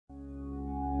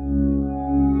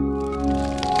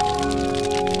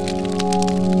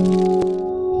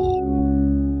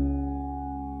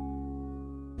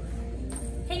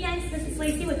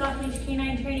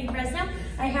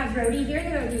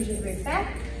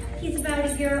He's about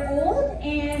a year old,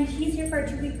 and he's here for a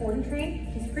 2-week boarding train.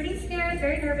 He's pretty scared,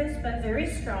 very nervous, but very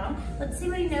strong. Let's see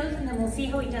what he knows, and then we'll see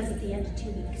how he does at the end of 2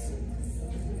 weeks.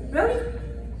 Rhodie,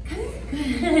 come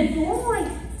here. Good boy.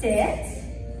 Sit.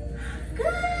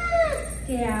 Good.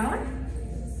 Down.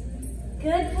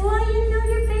 Good boy, you know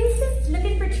your basics.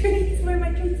 Looking for treats. Where are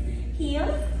my treats? Heel.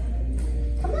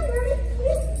 Come on, Rhodie.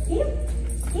 Heel.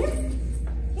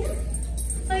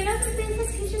 So he knows the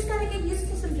basics. He's just got to get used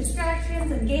to some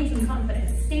distractions and gain some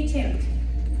confidence. Stay tuned.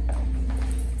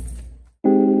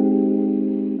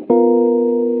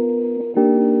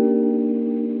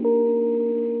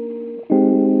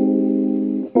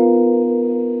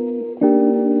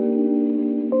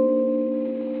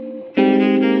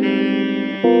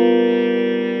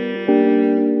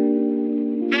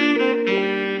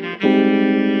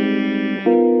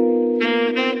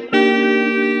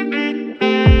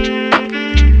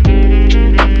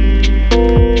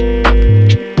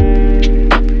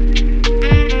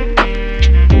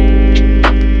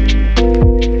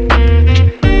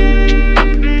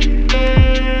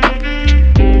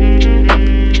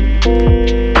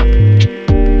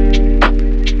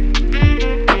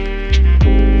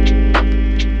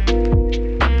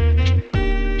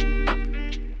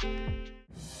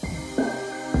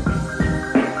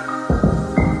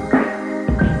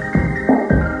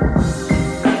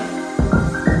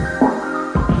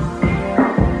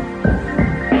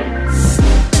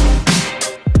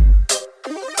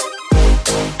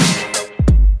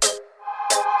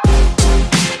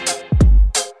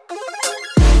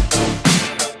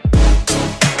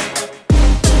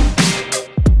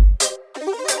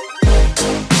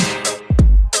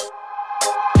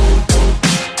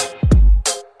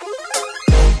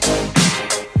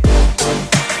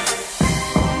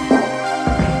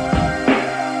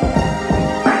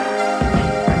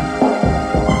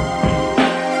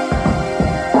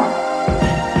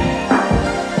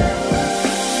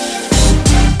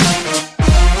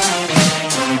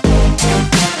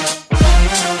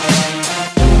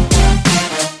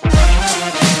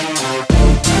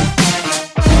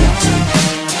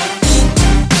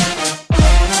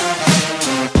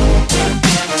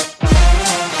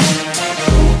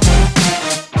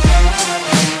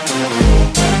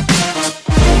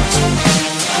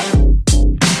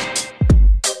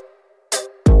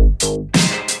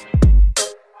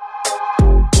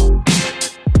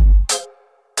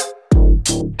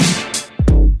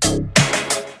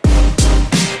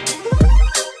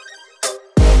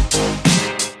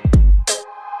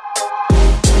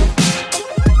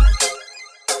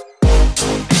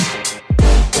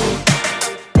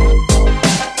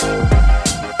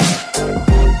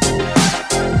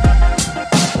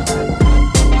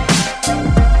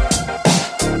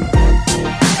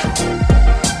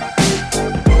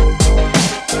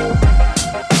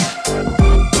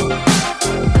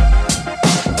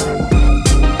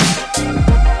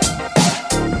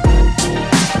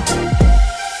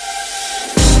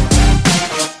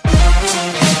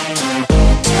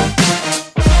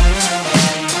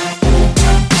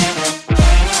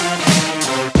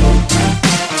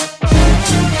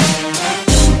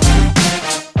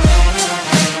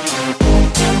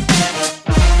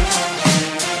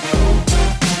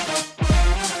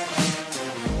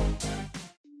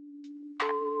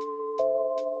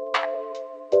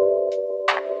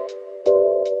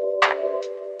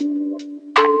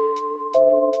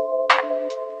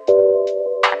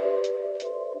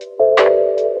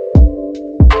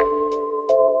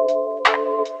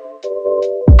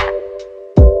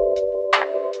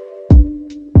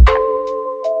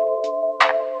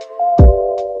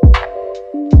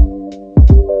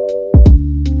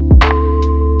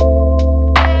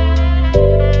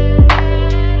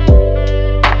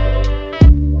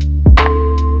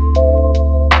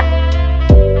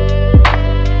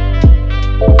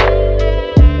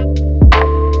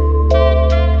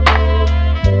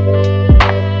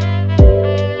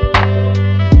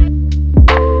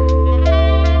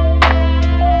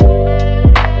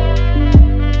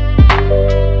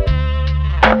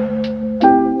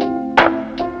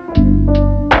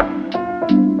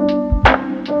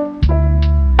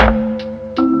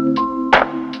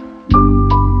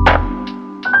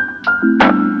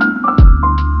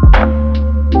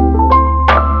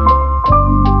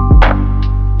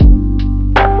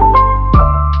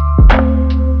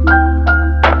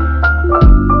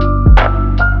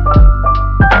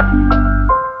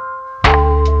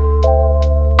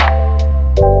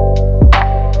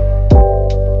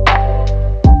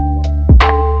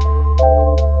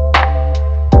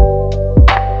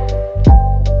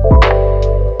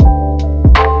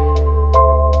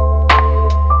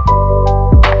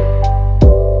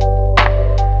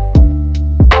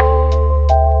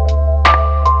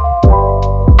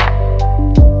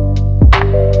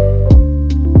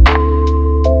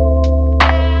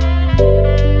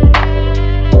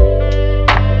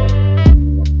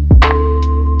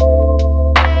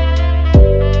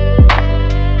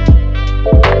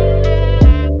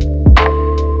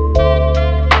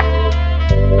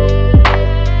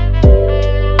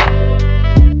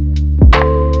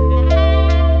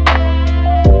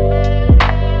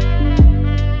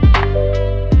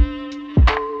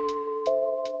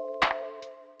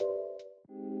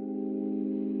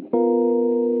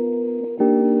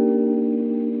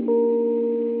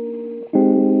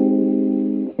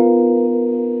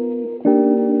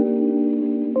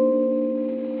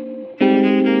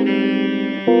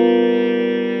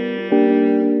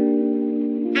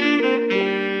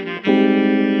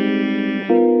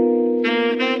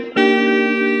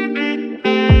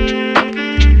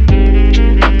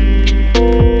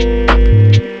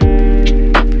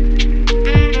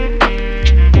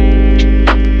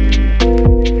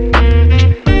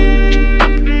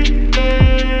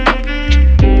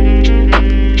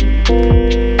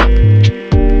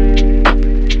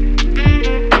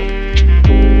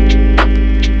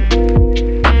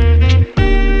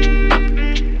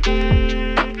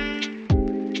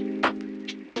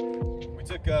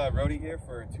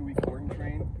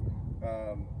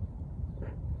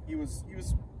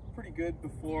 was pretty good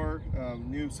before,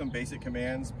 knew some basic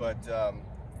commands, but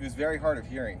he was very hard of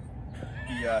hearing.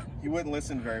 He wouldn't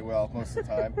listen very well most of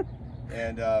the time,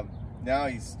 and now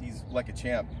he's like a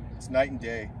champ. It's night and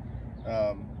day.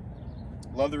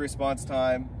 Love the response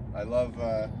time. I love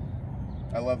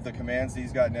the commands that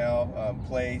he's got now.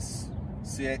 Place,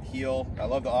 sit, heel. I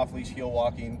love the off-leash heel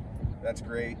walking. That's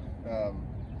great.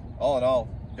 All in all,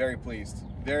 very pleased.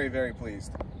 Very, very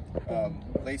pleased.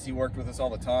 Lacey worked with us all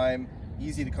the time.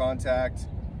 Easy to contact.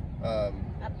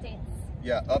 Updates.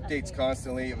 Yeah, updates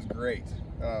constantly. It was great.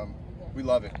 We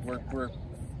love it. We're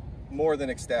more than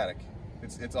ecstatic.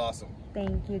 It's awesome.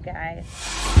 Thank you, guys.